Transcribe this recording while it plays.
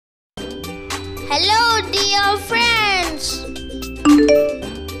Hello, dear friends.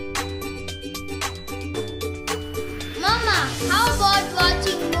 Mama, how about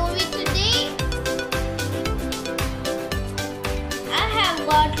watching movie today? I have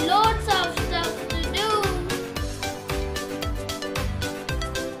got loads of stuff to do.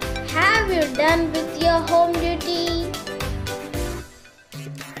 Have you done with your home duty?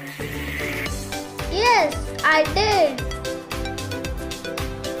 Yes, I did.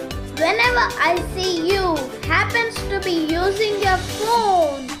 Whenever I see you happens to be using your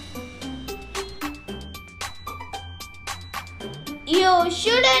phone, you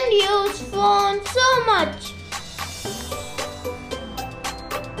shouldn't use phone so much.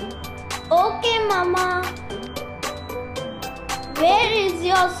 Okay, Mama. Where is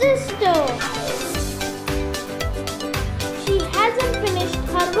your sister? She hasn't finished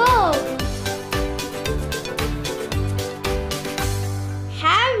her work.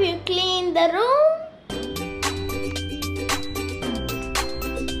 Have you cleaned the room?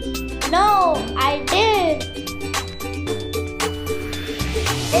 No, I did.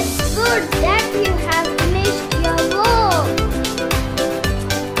 It's good that you have finished your work.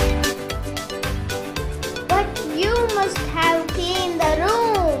 But you must have cleaned the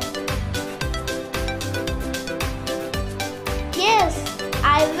room. Yes,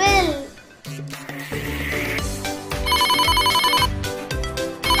 I will.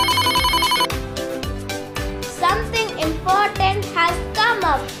 Something important has come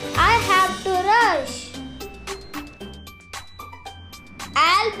up. I have to rush.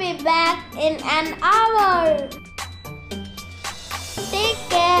 I'll be back in an hour. Take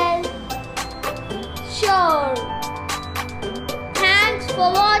care. Sure. Thanks for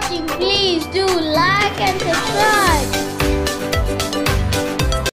watching. Please do like and subscribe.